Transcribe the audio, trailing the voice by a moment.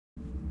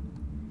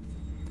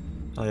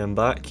I am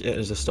back. It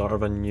is the start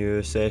of a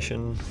new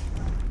session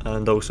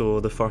and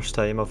also the first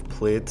time I've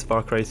played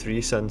Far Cry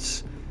 3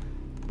 since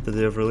the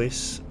day of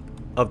release.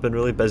 I've been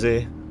really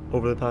busy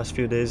over the past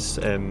few days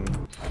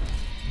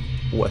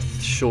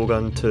with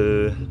Shogun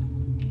 2,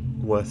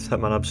 with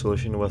Hitman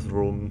Absolution, with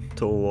Rome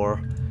Total War,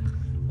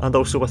 and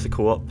also with the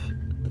co-op.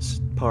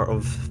 It's part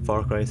of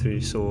Far Cry 3,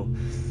 so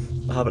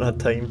I haven't had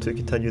time to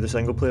continue the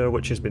single player,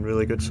 which has been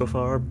really good so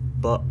far,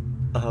 but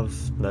I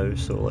have now,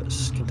 so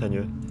let's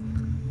continue.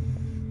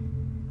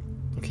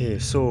 Okay,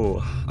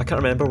 so I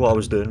can't remember what I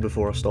was doing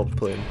before I stopped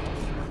playing.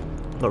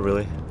 Not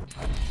really.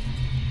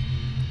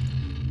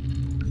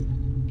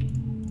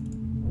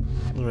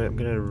 Alright, I'm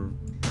gonna...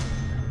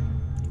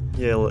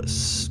 Yeah,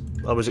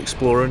 I was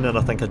exploring and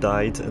I think I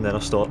died and then I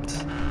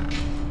stopped.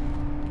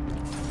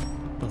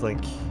 I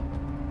think...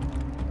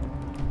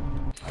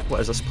 What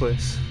is this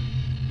place?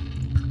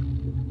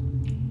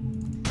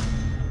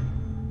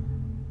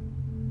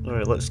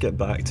 Alright, let's get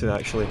back to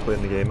actually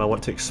playing the game. I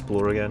want to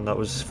explore again, that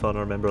was fun, I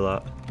remember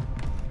that.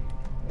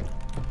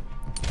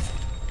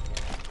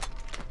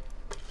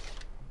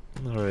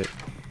 Alright.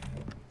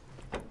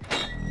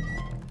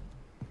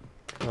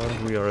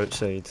 And we are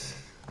outside.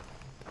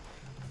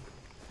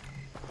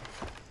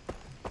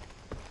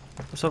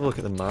 Let's have a look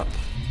at the map.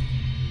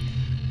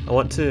 I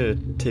want to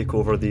take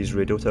over these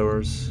radio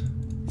towers.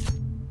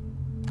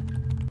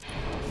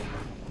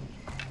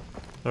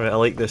 Alright, I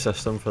like the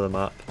system for the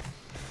map.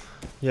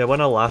 Yeah, when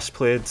I last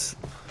played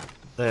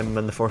in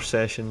the first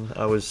session,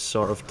 I was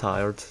sort of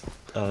tired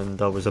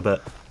and I was a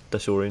bit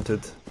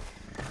disoriented.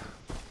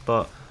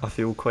 But I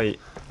feel quite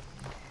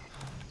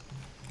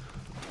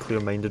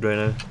clear-minded right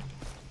now.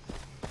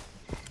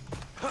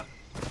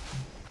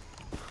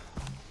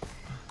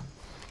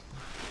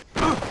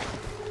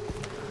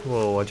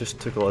 Whoa, I just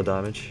took a lot of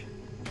damage.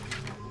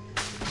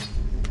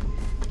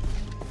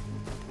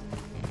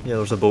 Yeah,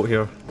 there's a boat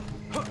here.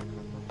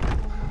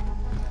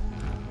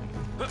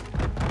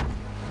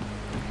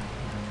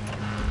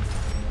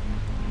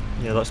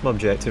 Yeah, that's my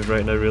objective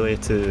right now, really,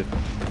 to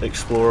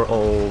explore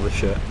all the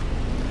shit.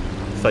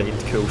 Find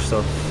cool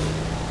stuff.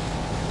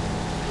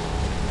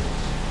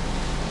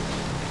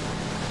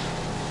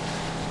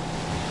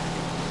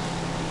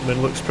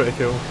 Moon looks pretty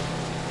cool.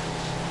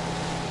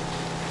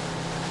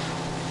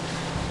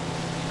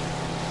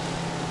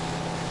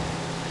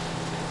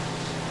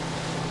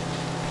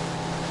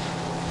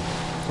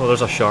 Oh,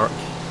 there's a shark.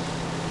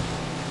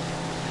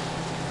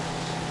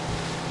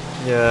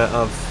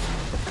 Yeah,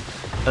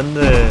 in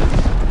the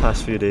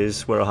past few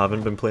days where I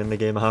haven't been playing the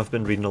game, I have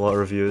been reading a lot of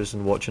reviews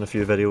and watching a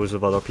few videos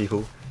of other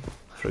people.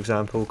 For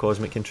example,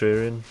 Cosmic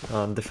Contrarian,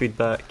 and the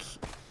feedback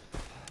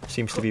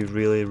seems to be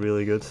really,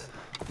 really good.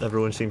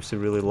 Everyone seems to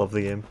really love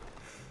the game.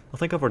 I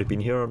think I've already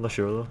been here, I'm not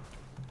sure though.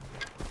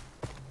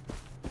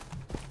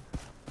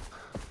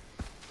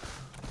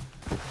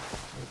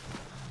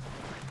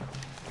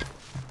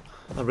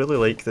 I really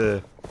like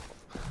the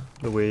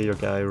way your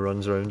guy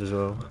runs around as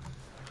well.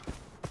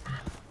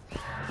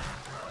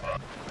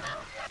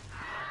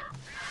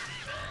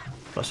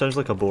 That sounds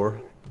like a boar.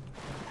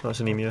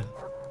 That's an emu.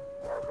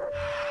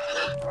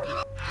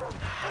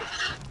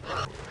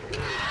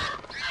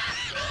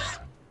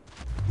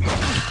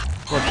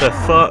 What the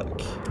fuck?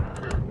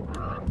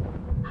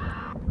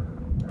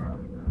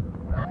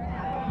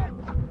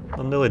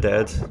 I'm nearly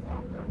dead.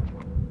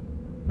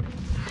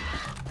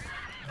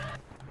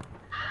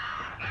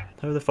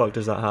 How the fuck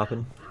does that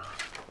happen?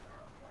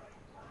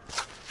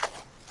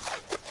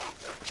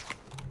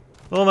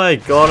 Oh my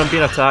god, I'm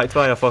being attacked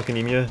by a fucking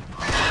emu.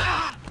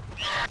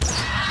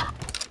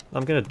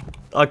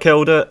 I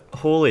killed it.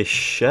 Holy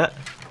shit.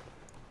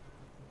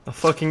 A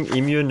fucking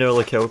emu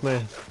nearly killed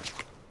me.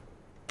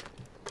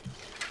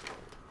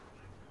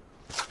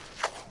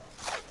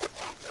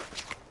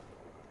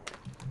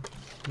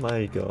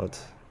 My god.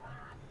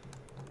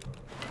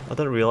 I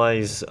didn't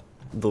realise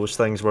those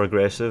things were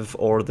aggressive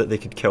or that they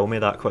could kill me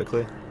that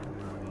quickly.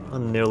 I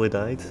nearly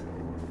died.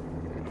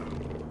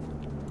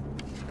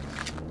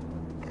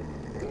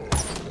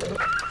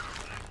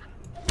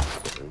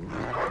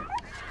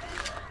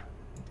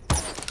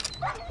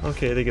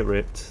 Okay, they get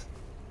raped.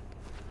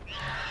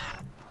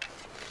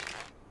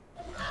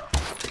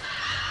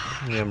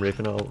 Yeah, I'm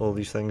raping all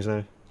these things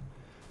now.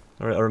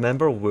 Alright, I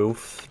remember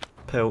wolf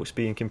pelts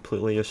being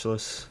completely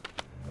useless.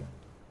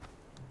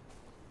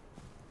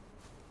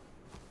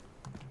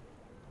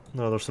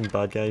 No, there's some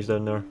bad guys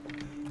down there.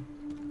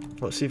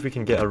 Let's see if we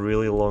can get a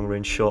really long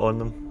range shot on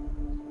them.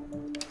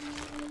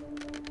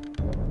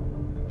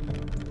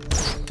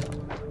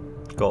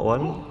 Got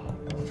one.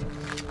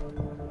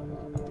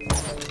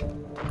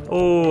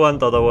 Oh, and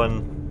the other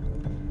one.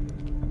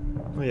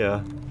 Oh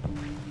yeah.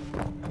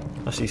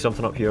 I see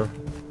something up here.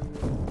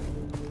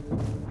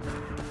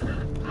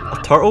 A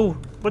turtle?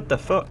 What the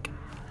fuck?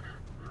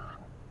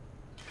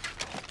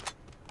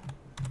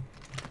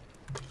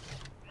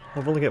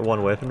 I've only got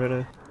one weapon right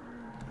now.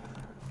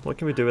 What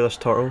can we do with this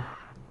turtle?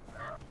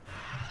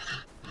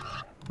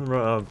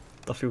 Right,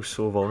 I feel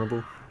so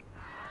vulnerable.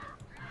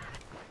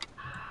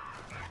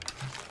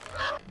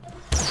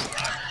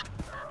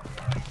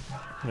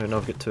 Right, now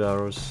I've got 2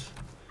 arrows.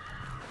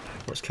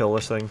 Let's kill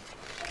this thing.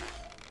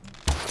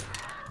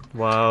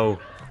 Wow.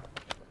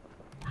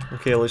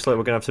 Okay, looks like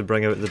we're gonna have to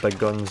bring out the big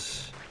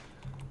guns.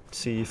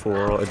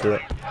 C4 ought to do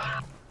it.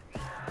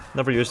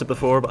 Never used it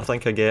before, but I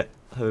think I get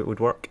how it would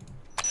work.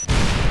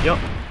 Yup.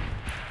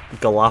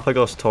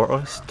 Galapagos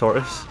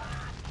tortoise.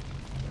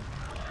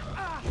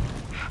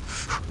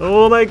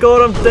 Oh my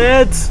god, I'm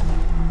dead!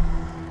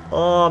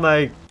 Oh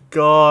my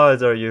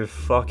god, are you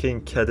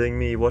fucking kidding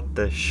me? What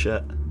the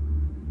shit?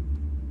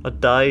 I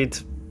died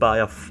by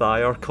a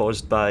fire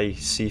caused by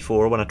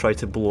C4 when I tried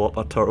to blow up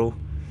a turtle.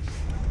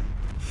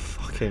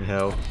 Fucking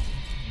hell.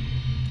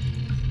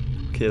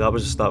 Okay, that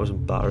was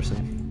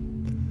embarrassing.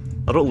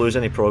 I don't lose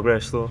any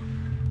progress though.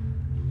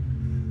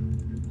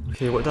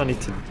 Okay, what do I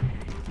need to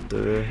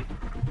do?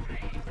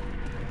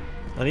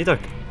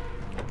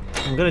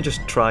 I'm gonna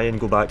just try and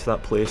go back to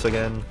that place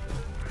again.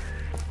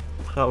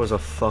 That was a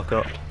fuck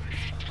up.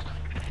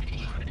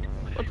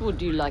 What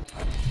would you like?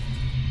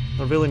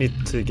 I really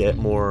need to get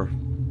more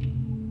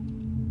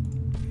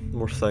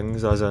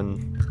things, as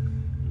in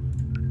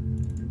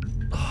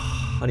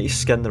I need to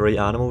skin the right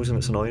animals and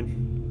it's annoying.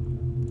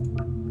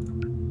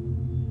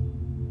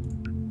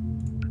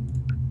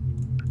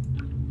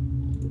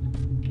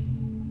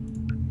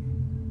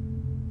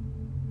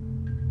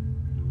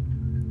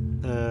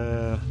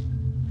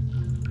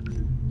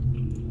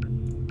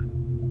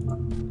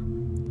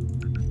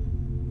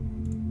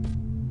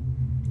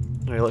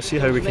 Right, let's see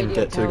how we can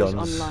get 2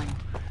 guns.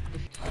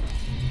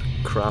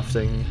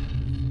 Crafting.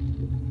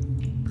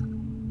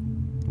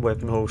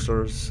 Weapon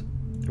holsters.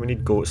 We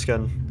need goat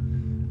skin.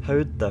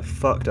 How the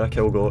fuck do I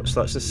kill goats?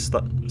 That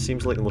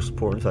seems like the most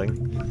important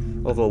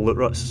thing. Although loot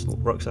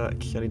rucksack,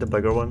 I need a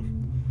bigger one.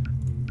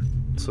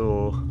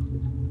 So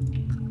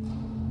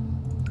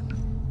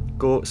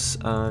goats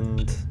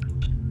and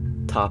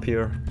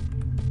tapir.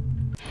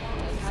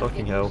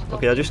 Fucking hell.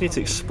 Okay, I just need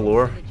to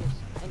explore.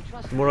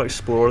 The more I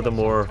explore, the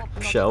more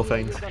shit I'll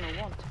find.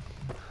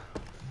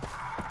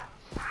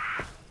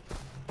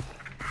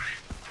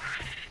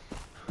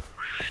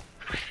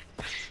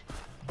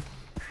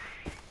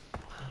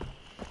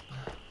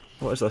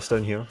 What is this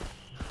down here?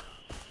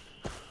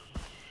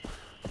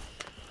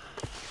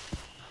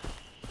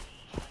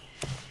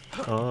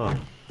 Ah.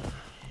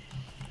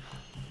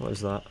 What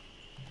is that?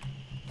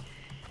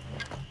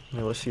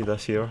 Okay, let's see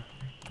this here.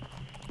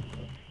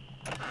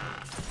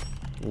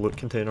 Loot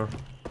container.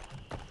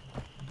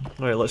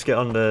 Alright, let's get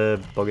on the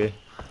buggy.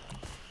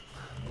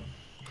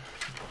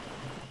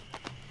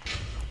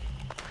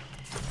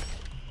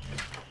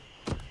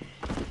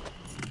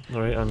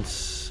 Alright, and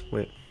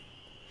wait.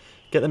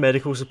 Get the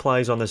medical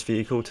supplies on this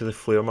vehicle to the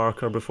flare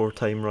marker before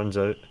time runs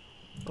out.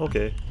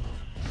 Okay.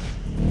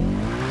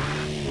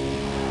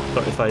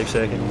 35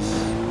 seconds.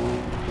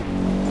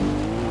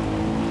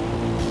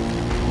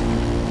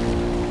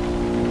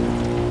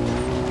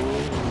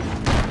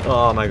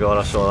 Oh my god,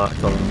 I saw that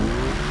coming.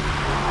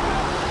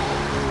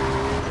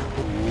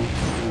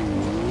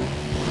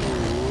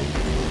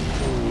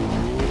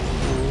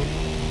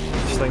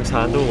 These things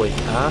handle like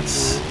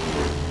ass.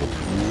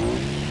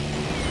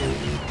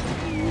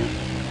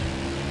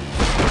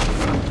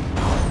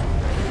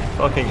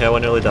 Fucking hell, I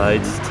nearly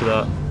died to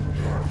that.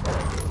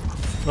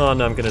 Oh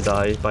no, I'm gonna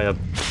die by a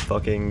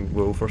fucking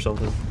wolf or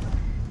something.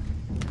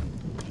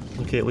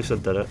 Okay, at least I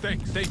did it.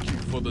 Thank you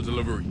for the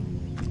delivery.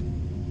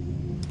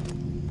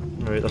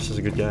 Alright, this is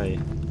a good guy.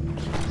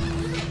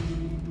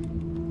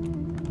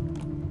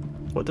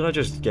 What did I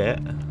just get?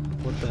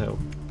 What the hell?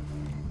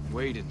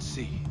 Wait and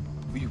see.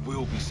 We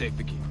will be safe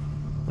again.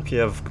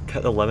 Okay, I've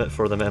hit the limit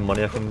for the amount of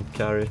money I can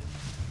carry,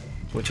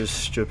 which is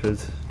stupid.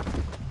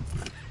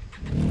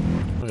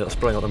 Alright, let's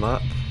bring up the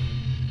map.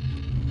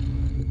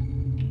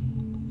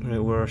 Right,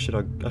 where should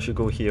I should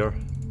go here.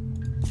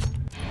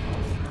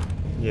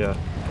 Yeah.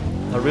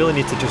 I really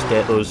need to just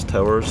get those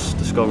towers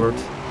discovered.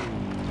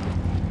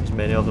 As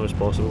many of them as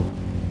possible.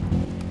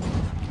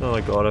 Oh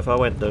my god, if I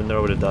went down there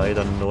I would have died,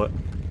 I know it.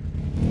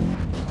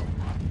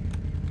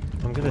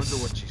 I'm gonna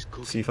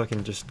see if I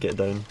can just get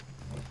down.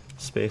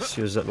 Space,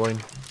 use zipline.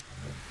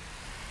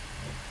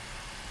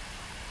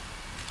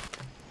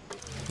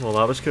 Well,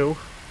 that was cool.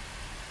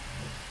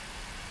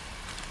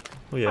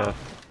 Oh yeah.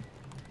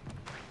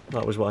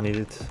 That was what I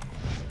needed.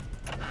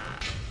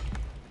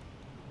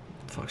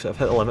 Fuck, so I've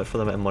hit the limit for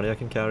the amount of money I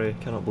can carry.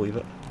 Cannot believe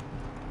it.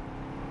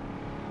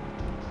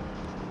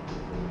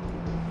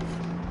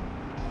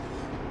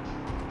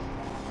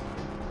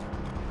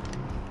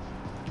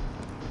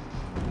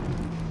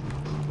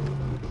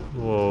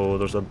 Whoa,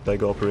 there's a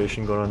big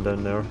operation going on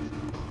down there.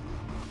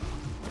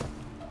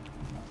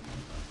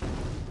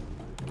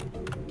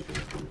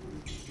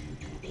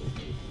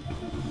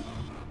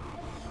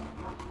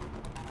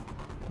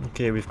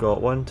 Okay, we've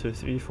got 1, 2,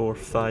 3, 4,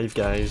 5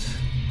 guys.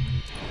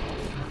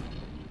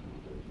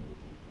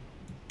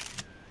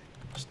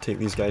 Let's take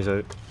these guys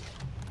out.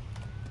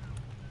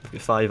 We've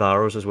got 5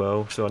 arrows as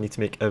well, so I need to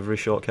make every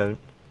shot count.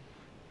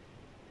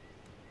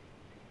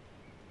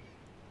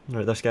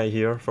 Right, this guy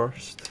here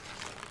first.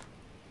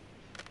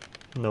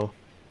 No.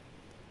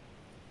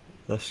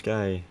 This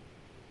guy.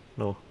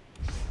 No.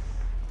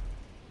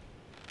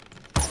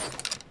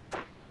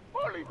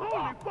 Holy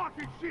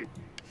fucking shit!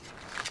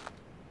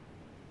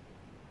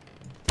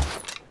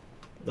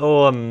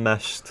 Oh, I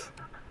missed.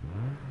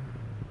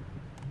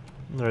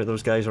 Alright,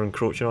 those guys are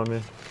encroaching on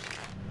me.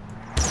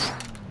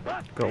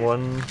 Got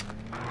one.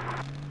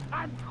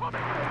 I'm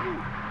coming for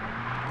you!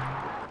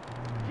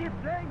 Keep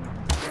playing!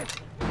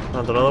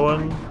 And another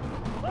one.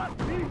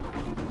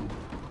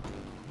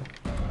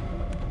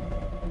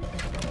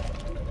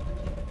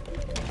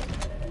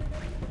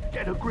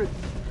 Get a grip.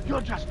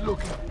 You're just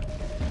looking.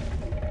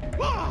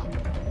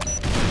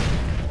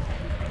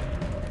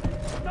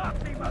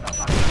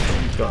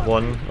 Got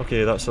one.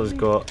 Okay, that's us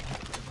got.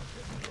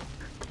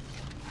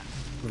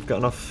 We've got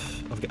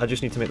enough. I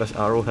just need to make this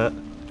arrow hit.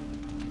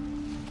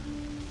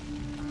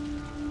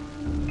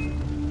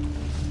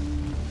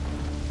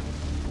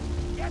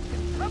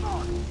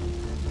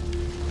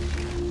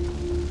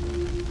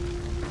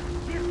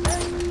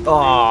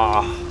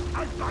 Ah!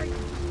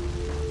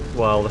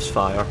 Wow, this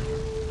fire.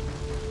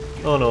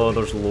 Oh no,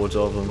 there's loads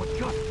of them.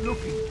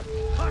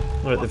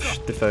 Alright,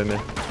 they found me.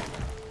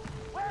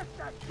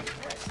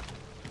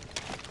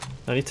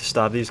 I need to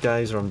stab these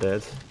guys or I'm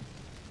dead.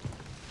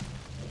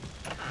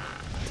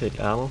 Take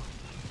ammo.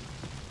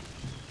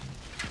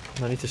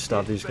 I need to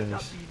stab these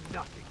guys.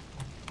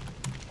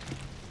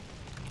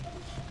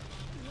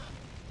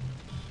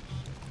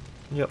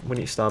 Yep, we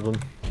need to stab them.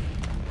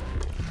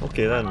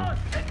 Okay then.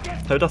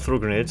 How do I throw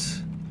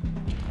grenades?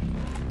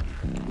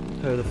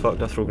 How the fuck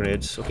do I throw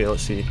grenades? Okay,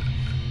 let's see.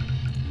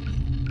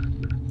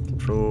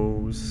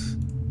 Controls.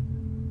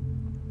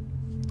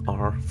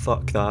 R.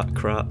 Fuck that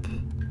crap.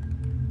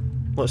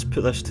 Let's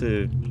put this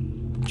to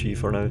G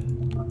for now.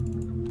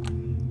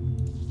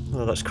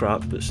 Oh, that's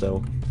crap, but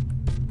still.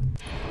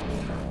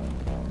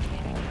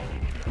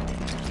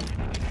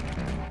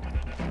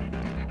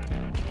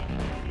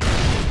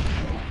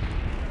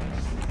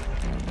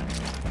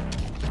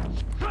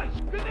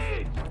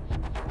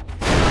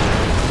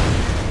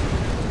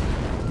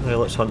 Right,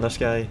 let's hunt this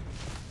guy.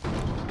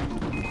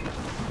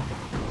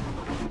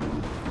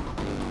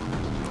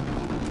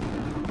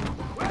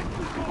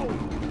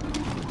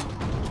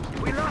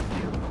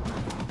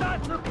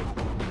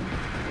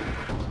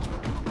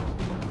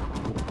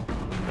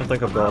 I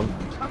think I've got him.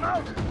 Come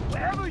out,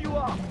 wherever you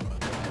are.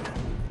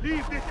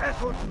 Leave this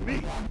asshole to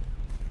me.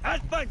 I'll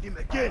find him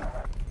again.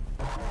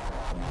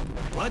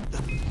 What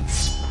the?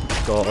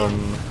 Got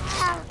him.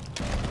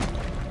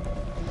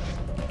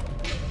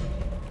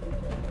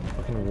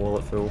 Fucking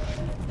wallet full.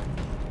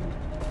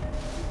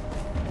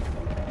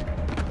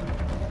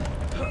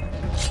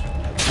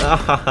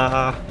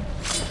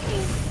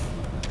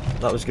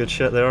 That was good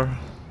shit there.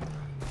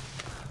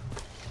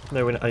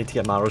 Now I need to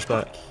get my arrows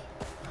back.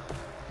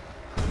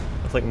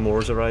 I think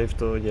more's arrived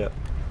though, yep.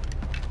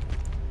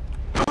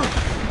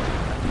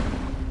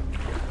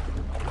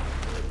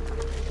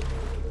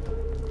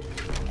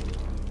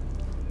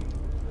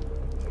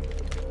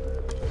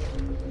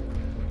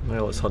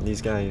 Well, let's hunt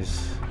these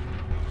guys.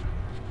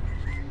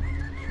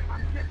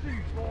 I'm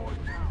getting bored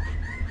now.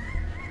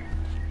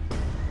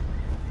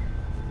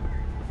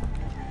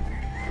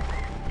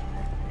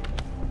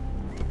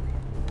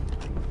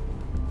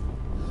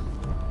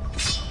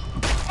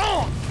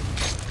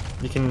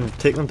 You can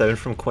take them down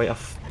from quite a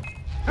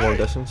long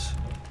distance.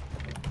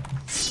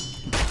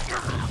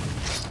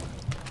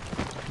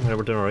 Yeah,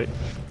 we're doing alright.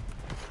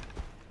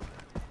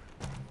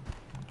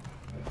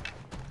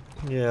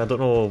 Yeah, I don't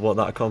know what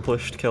that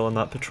accomplished, killing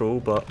that patrol,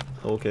 but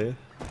okay.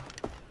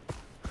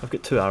 I've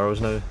got 2 arrows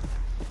now.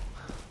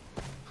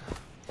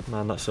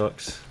 Man, that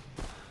sucks.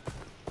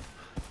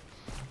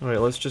 Alright,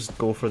 let's just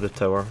go for the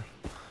tower.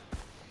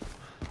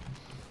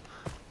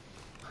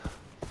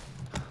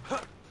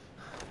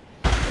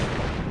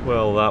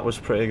 Well, that was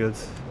pretty good.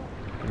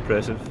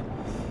 Impressive.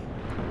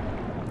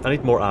 I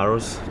need more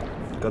arrows.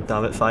 God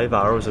damn it, 5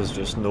 arrows is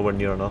just nowhere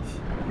near enough.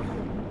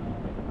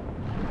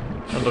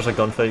 And there's a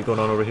gunfight going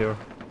on over here.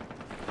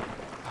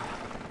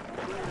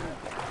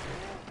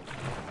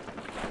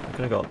 What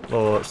can I got?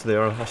 Oh, it's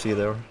there. I see you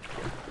there.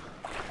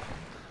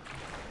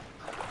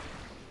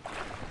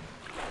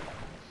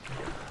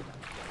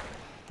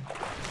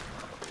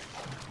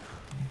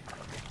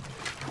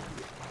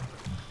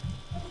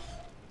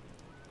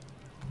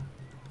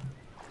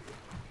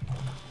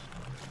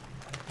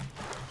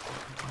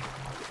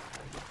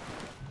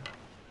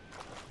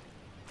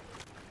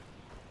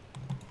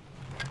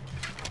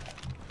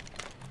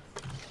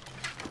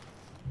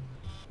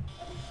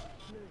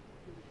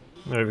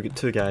 Alright, we've got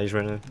 2 guys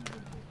right now.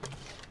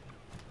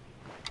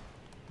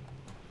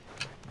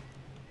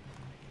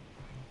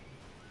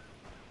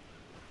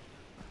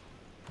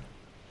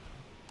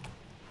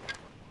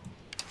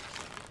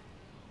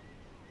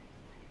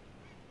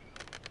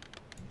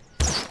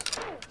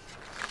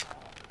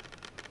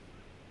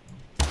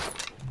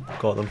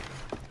 Got them.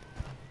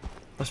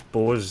 This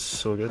bow is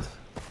so good.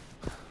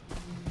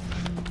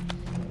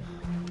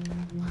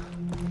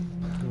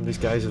 These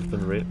guys have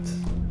been raped.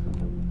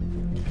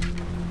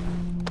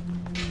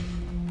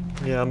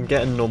 Yeah, I'm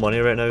getting no money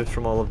right now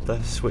from all of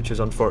this, which is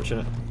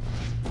unfortunate.